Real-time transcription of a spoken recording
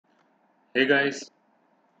Hey guys,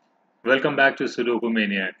 welcome back to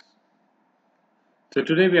SudokuManiacs. So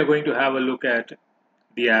today we are going to have a look at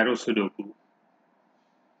the Arrow Sudoku.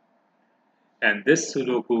 And this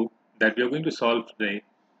Sudoku that we are going to solve today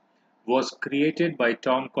was created by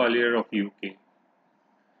Tom Collyer of UK.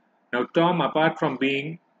 Now Tom, apart from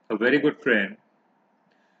being a very good friend,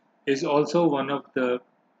 is also one of the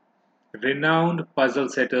renowned puzzle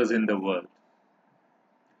setters in the world.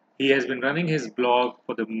 He has been running his blog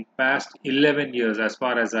for the past 11 years as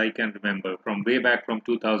far as I can remember, from way back from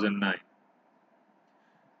 2009.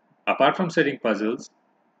 Apart from setting puzzles,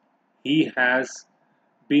 he has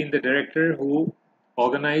been the director who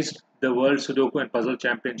organized the World Sudoku and Puzzle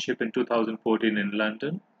Championship in 2014 in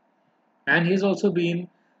London, and he's also been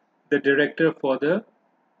the director for the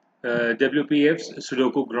WPF's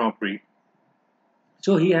Sudoku Grand Prix.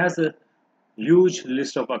 So he has a huge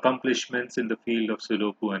list of accomplishments in the field of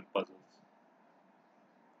Sudoku and puzzles.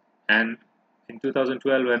 And in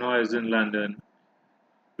 2012, when I was in London,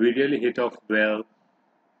 we really hit off well.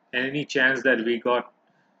 And any chance that we got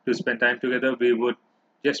to spend time together, we would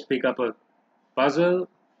just pick up a puzzle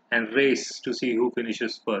and race to see who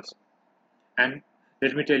finishes first. And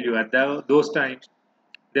let me tell you, at those times,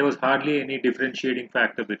 there was hardly any differentiating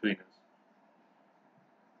factor between us.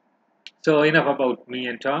 So, enough about me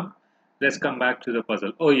and Tom. Let's come back to the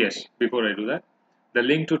puzzle. Oh, yes, before I do that, the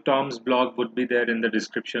link to Tom's blog would be there in the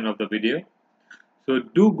description of the video. So,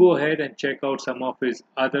 do go ahead and check out some of his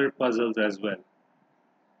other puzzles as well.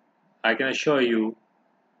 I can assure you,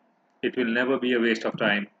 it will never be a waste of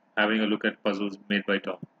time having a look at puzzles made by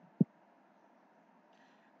Tom.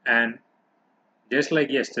 And just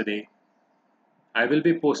like yesterday, I will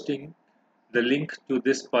be posting the link to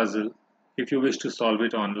this puzzle if you wish to solve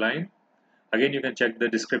it online. Again, you can check the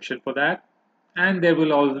description for that, and there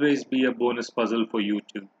will always be a bonus puzzle for you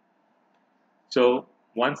too. So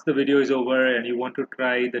once the video is over and you want to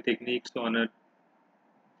try the techniques on a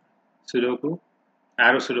Sudoku,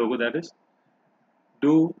 Arrow Sudoku that is,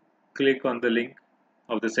 do click on the link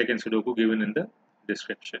of the second Sudoku given in the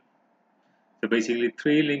description. So basically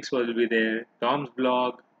 3 links will be there: Tom's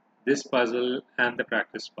blog, this puzzle, and the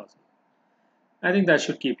practice puzzle. I think that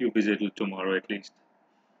should keep you busy till tomorrow at least.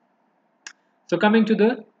 So coming to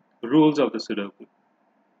the rules of the Sudoku.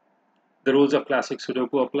 The rules of classic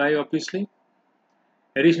Sudoku apply obviously.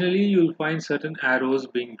 Additionally, you'll find certain arrows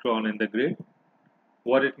being drawn in the grid.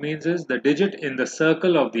 What it means is the digit in the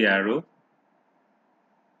circle of the arrow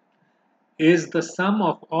is the sum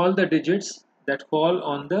of all the digits that fall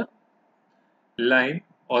on the line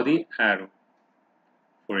or the arrow.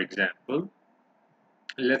 For example,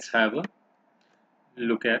 let's have a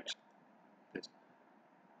look at this.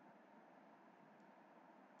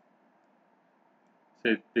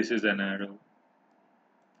 Say this is an arrow,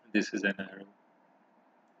 this is an arrow.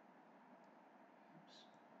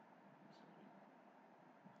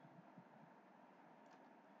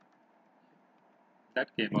 That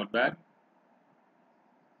came out bad.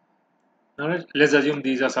 Now let's assume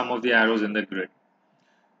these are some of the arrows in the grid.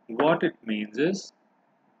 What it means is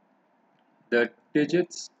the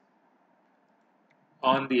digits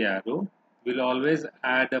on the arrow will always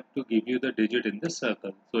add up to give you the digit in the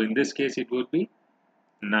circle. So in this case it would be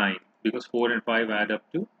 9 because 4 and 5 add up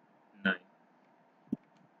to 9.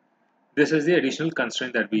 This is the additional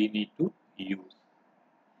constraint that we need to use.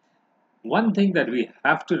 One thing that we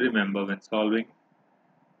have to remember when solving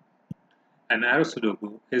an Arrow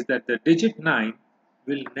Sudoku is that the digit 9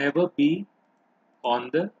 will never be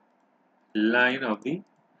on the line of the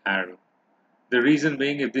arrow. The reason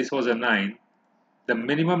being, if this was a 9, the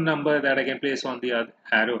minimum number that I can place on the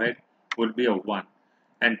arrowhead would be a 1,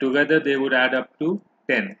 and together they would add up to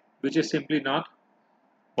 10, which is simply not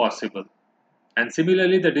possible. And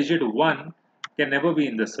similarly, the digit 1 can never be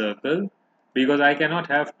in the circle because I cannot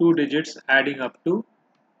have 2 digits adding up to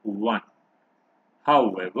 1.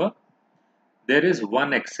 However, there is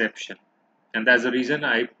one exception, and that's the reason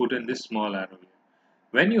I put in this small arrow here.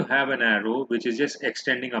 When you have an arrow which is just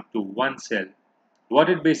extending up to one cell, what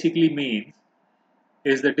it basically means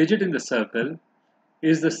is the digit in the circle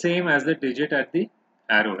is the same as the digit at the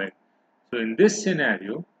arrowhead. So in this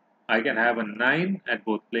scenario, I can have a 9 at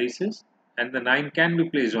both places, and the 9 can be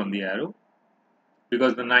placed on the arrow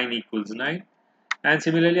because the 9 equals 9. And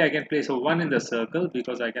similarly, I can place a 1 in the circle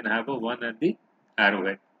because I can have a 1 at the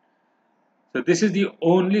arrowhead. So this is the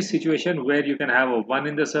only situation where you can have a 1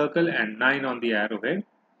 in the circle and 9 on the arrowhead,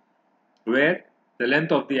 where the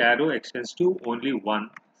length of the arrow extends to only one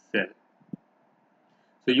cell.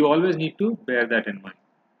 So you always need to bear that in mind.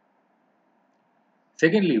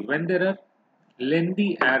 Secondly, when there are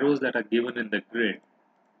lengthy arrows that are given in the grid,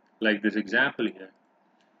 like this example here,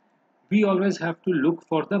 we always have to look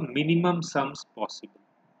for the minimum sums possible,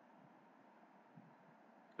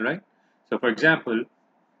 right? So for example,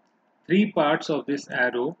 three parts of this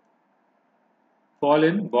arrow fall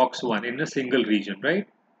in box 1 in a single region, right?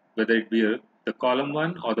 Whether it be the column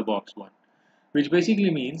 1 or the box 1, which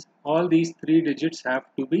basically means all these three digits have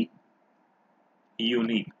to be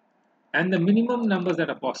unique. And the minimum numbers that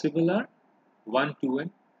are possible are 1, 2,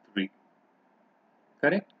 and 3.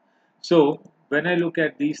 Correct? So when I look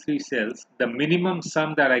at these three cells, the minimum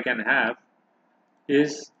sum that I can have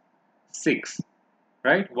is 6,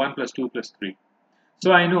 right? 1 plus 2 plus 3.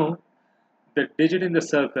 So I know the digit in the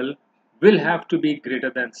circle will have to be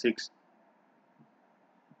greater than 6.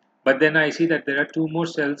 But then I see that there are two more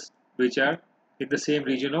cells which are in the same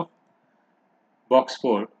region of box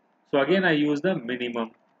 4. So again I use the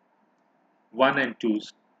minimum 1 and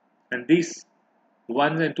 2's, and these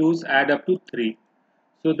 1s and 2's add up to 3.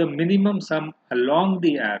 So the minimum sum along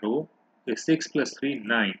the arrow is 6 plus 3,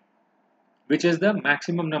 9, which is the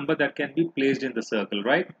maximum number that can be placed in the circle,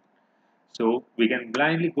 right? So we can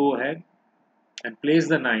blindly go ahead and place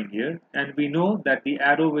the 9 here, and we know that the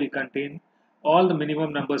arrow will contain all the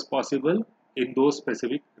minimum numbers possible in those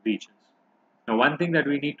specific regions. Now one thing that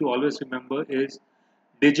we need to always remember is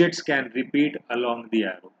digits can repeat along the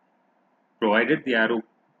arrow, provided the arrow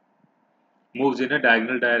moves in a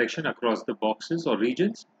diagonal direction across the boxes or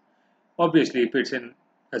regions. Obviously, if it's in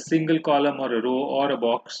a single column or a row or a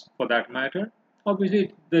box for that matter,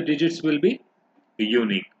 obviously the digits will be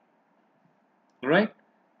unique. Right?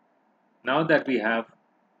 Now that we have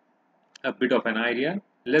a bit of an idea,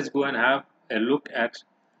 let's go and have a look at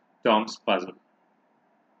Tom's puzzle.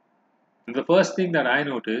 And the first thing that I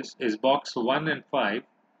notice is box 1 and 5,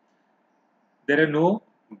 there are no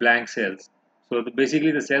blank cells. So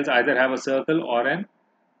basically the cells either have a circle or an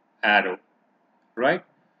arrow, right?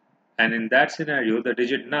 And in that scenario, the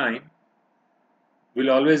digit 9 will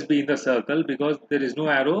always be in the circle because there is no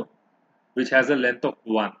arrow which has a length of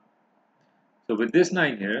 1. So with this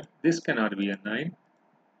 9 here, this cannot be a 9.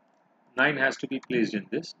 9 has to be placed in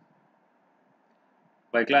this.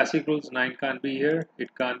 By classic rules, 9 can't be here,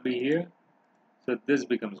 it can't be here. So this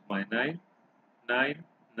becomes my 9, 9,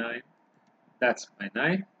 9, that's my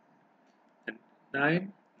 9. And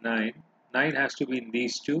 9, 9, 9 has to be in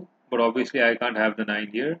these two, but obviously I can't have the 9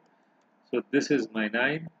 here. So this is my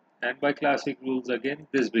 9, and by classic rules again,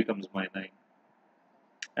 this becomes my 9.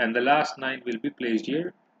 And the last 9 will be placed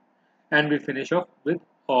here, and we finish off with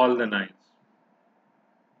all the 9s.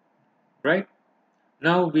 Right?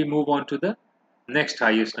 Now we move on to the next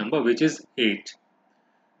highest number, which is 8.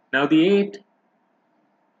 Now the 8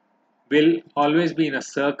 will always be in a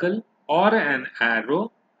circle or an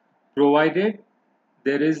arrow, provided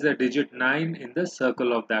there is the digit 9 in the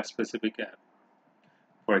circle of that specific arrow.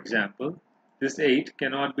 For example, this 8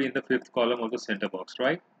 cannot be in the 5th column of the center box,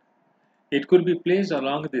 right? It could be placed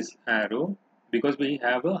along this arrow because we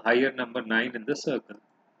have a higher number 9 in the circle.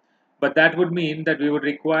 But that would mean that we would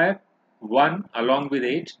require 1 along with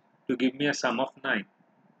 8 to give me a sum of 9.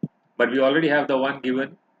 But we already have the 1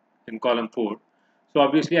 given in column 4. So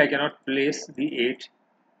obviously I cannot place the 8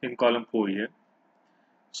 in column 4 here.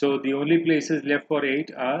 So the only places left for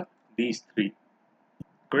 8 are these 3.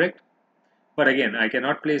 Correct? But again, I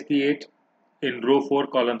cannot place the 8 in row 4,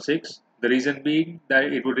 column 6. The reason being that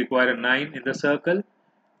it would require a 9 in the circle,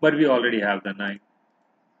 but we already have the 9.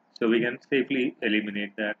 So we can safely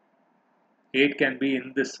eliminate that. 8 can be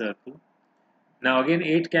in this circle. Now again,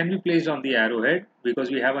 8 can be placed on the arrowhead because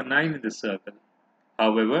we have a 9 in the circle.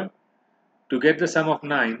 However, to get the sum of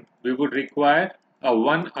 9, we would require a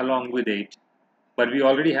 1 along with 8. But we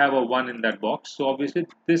already have a 1 in that box, so obviously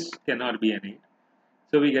this cannot be an 8.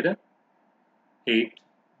 So we get a 8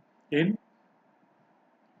 in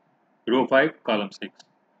row 5, column 6.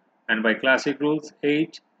 And by classic rules,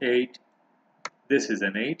 8, 8, this is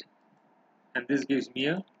an 8. And this gives me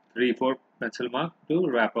a 3, 4 pencil mark to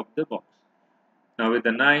wrap up the box. Now with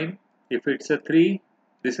the 9, if it's a 3,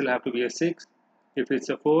 this will have to be a 6. If it's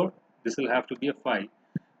a 4, this will have to be a 5.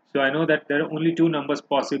 So I know that there are only two numbers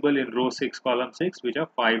possible in row 6, column 6, which are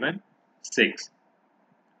 5 and 6.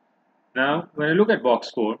 Now when I look at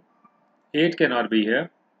box 4, 8 cannot be here.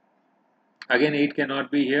 Again, 8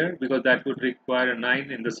 cannot be here because that would require a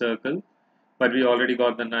 9 in the circle, but we already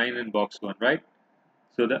got the 9 in box 1, right?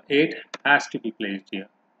 So the 8 has to be placed here.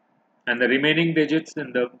 And the remaining digits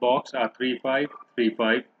in the box are 3, 5, 3,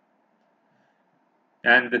 5.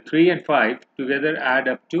 And the 3 and 5 together add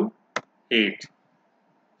up to 8.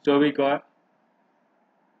 So we got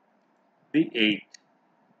the 8.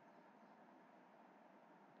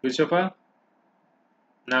 Good so far?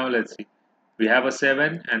 Now let's see. We have a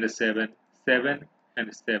 7 and a 7, 7 and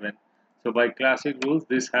a 7. So by classic rules,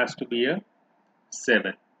 this has to be a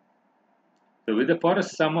 7. So for a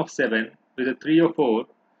sum of 7, with a 3 or 4,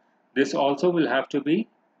 this also will have to be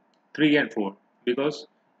 3 and 4, because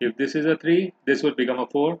if this is a 3, this would become a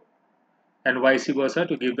 4, and vice versa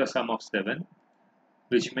to give the sum of 7,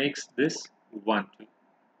 which makes this 1, 2.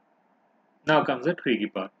 Now comes the tricky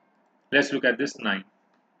part. Let's look at this 9.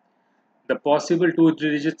 The possible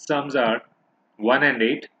 2-digit sums are 1 and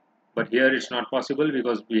 8, but here it's not possible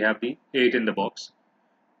because we have the 8 in the box.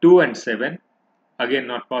 2 and 7, again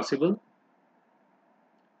not possible.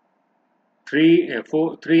 3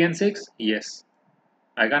 and 6, yes.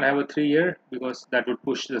 I can't have a 3 here because that would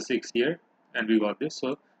push the 6 here, and we got this.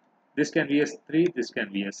 So this can be a 3, this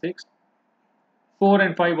can be a 6. 4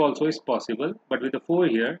 and 5 also is possible, but with the 4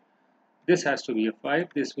 here, this has to be a 5,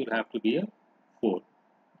 this will have to be a 4.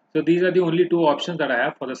 So these are the only two options that I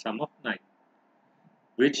have for the sum of 9,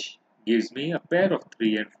 which gives me a pair of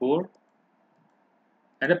 3 and 4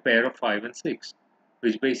 and a pair of 5 and 6,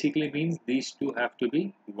 which basically means these two have to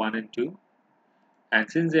be 1 and 2. And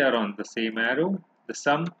since they are on the same arrow, the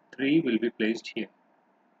sum 3 will be placed here.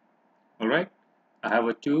 Alright, I have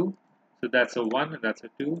a 2, so that's a 1 and that's a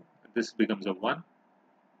 2, and this becomes a 1.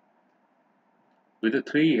 With a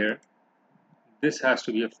 3 here, this has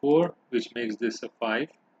to be a 4, which makes this a 5.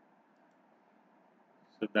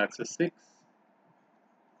 So that's a 6,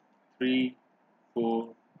 3, 4,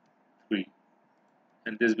 3.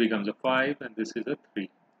 And this becomes a 5 and this is a 3.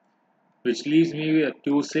 Which leaves me a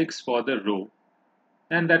 2, 6 for the row.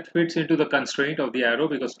 And that fits into the constraint of the arrow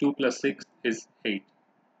because 2 plus 6 is 8.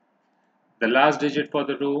 The last digit for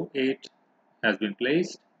the row, 8, has been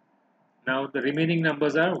placed. Now the remaining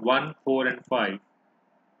numbers are 1, 4 and 5.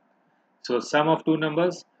 So sum of two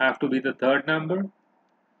numbers have to be the third number.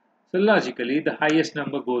 So logically, the highest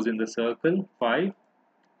number goes in the circle, 5,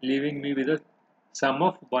 leaving me with a sum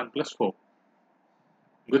of 1 plus 4.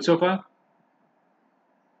 Good so far?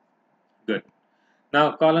 Good.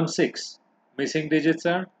 Now column 6. Missing digits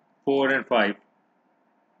are 4 and 5.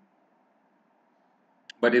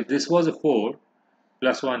 But if this was a 4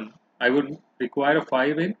 plus 1, I would require a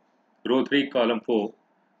 5 in row 3, column 4,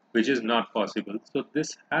 which is not possible. So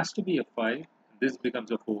this has to be a 5. This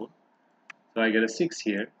becomes a 4. So I get a 6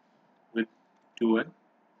 here with 2 and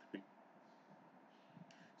 3.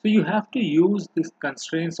 So you have to use these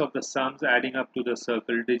constraints of the sums adding up to the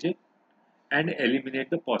circle digit and eliminate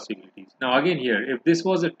the possibilities. Now again here, if this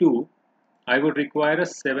was a 2, I would require a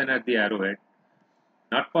 7 at the arrowhead.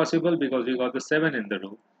 Not possible because we got the 7 in the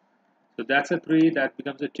row. So that's a 3, that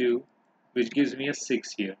becomes a 2, which gives me a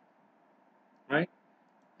 6 here. Right?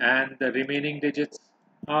 And the remaining digits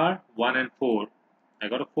are 1 and 4. I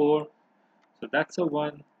got a 4. So that's a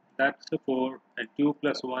 1, that's a 4, and 2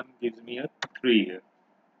 plus 1 gives me a 3 here.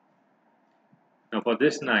 Now for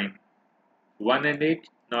this 9, 1 and 8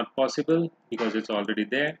 not possible because it's already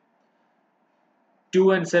there.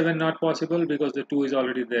 2 and 7 not possible because the 2 is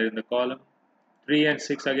already there in the column. 3 and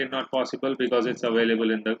 6 again not possible because it's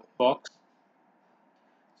available in the box.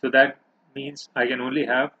 So that means I can only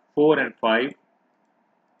have 4 and 5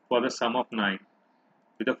 for the sum of 9.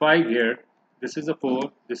 With a 5 here, this is a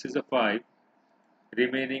 4, this is a 5.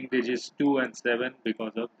 Remaining digits 2 and 7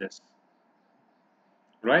 because of this.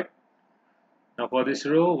 Right? Now for this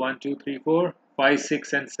row, 1, 2, 3, 4, 5,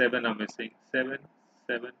 6 and 7 are missing. 7,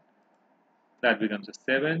 7, that becomes a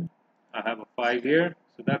 7. I have a 5 here,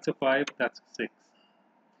 so that's a 5, that's a 6.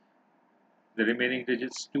 The remaining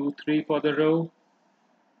digits 2, 3 for the row.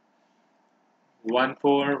 1,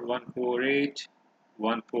 4, 1, 4, 8,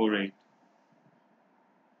 1, 4, 8.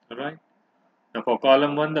 Alright. Now for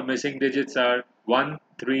column 1, the missing digits are 1,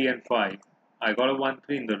 3 and 5. I got a 1,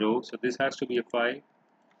 3 in the row, so this has to be a 5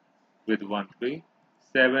 with 1, 3.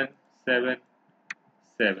 7, 7,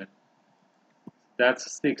 7.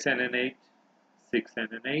 That's 6 and an 8. 6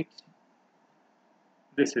 and an 8.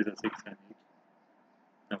 This is a 6 and 8.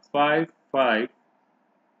 Now 5, 5.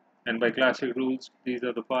 And by classic rules, these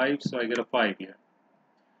are the 5, so I get a 5 here.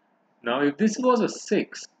 Now if this was a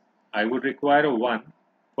 6, I would require a 1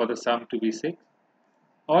 for the sum to be 6.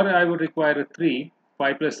 Or I would require a 3,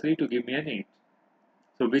 5 plus 3 to give me an 8.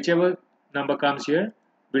 So whichever number comes here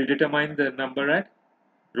will determine the number at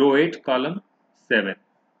row 8, column 7.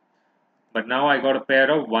 But now I got a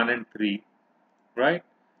pair of 1 and 3, right?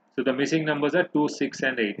 So the missing numbers are 2, 6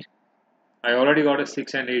 and 8. I already got a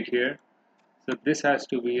 6 and 8 here. So this has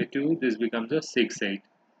to be a 2, this becomes a 6, 8.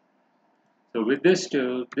 So with this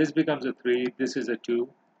 2, this becomes a 3, this is a 2.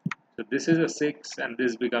 So this is a 6 and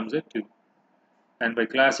this becomes a 2. And by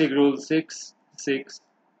classic rule 6, 6,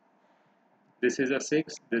 this is a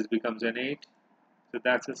 6, this becomes an 8. So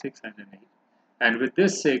that's a 6 and an 8. And with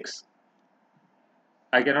this 6,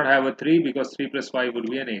 I cannot have a 3 because 3 plus 5 would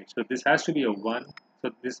be an 8. So this has to be a 1.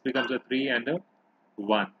 So this becomes a 3 and a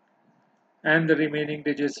 1. And the remaining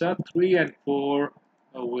digits are 3 and 4.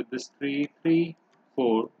 With this 3, 3,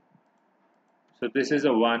 4. So this is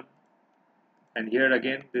a 1. And here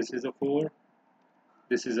again, this is a 4.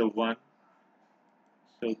 This is a 1.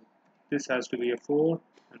 So this has to be a 4.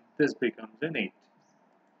 And this becomes an 8.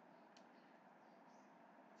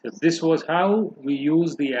 So this was how we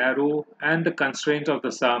use the arrow and the constraint of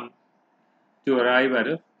the sum to arrive at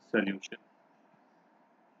a solution.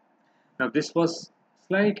 Now this was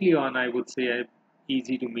slightly on, I would say, a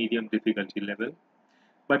easy to medium difficulty level,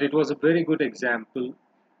 but it was a very good example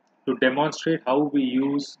to demonstrate how we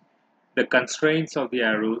use the constraints of the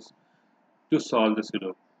arrows to solve the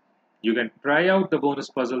Sudoku. You can try out the bonus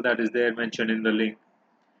puzzle that is there mentioned in the link,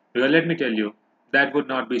 because let me tell you, that would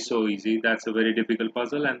not be so easy. That's a very difficult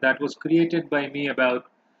puzzle, and that was created by me about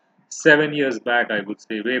 7 years back, I would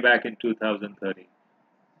say, way back in 2013.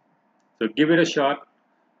 So give it a shot.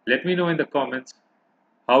 Let me know in the comments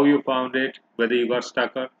how you found it, whether you got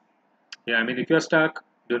stuck or if you're stuck,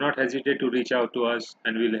 do not hesitate to reach out to us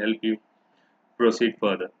and we'll help you proceed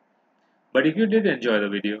further. But if you did enjoy the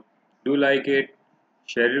video, do like it,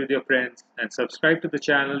 share it with your friends, and subscribe to the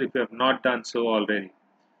channel if you have not done so already.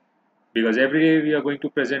 Because every day we are going to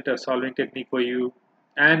present a solving technique for you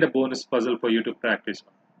and a bonus puzzle for you to practice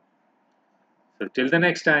on. So till the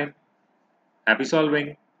next time, happy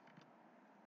solving!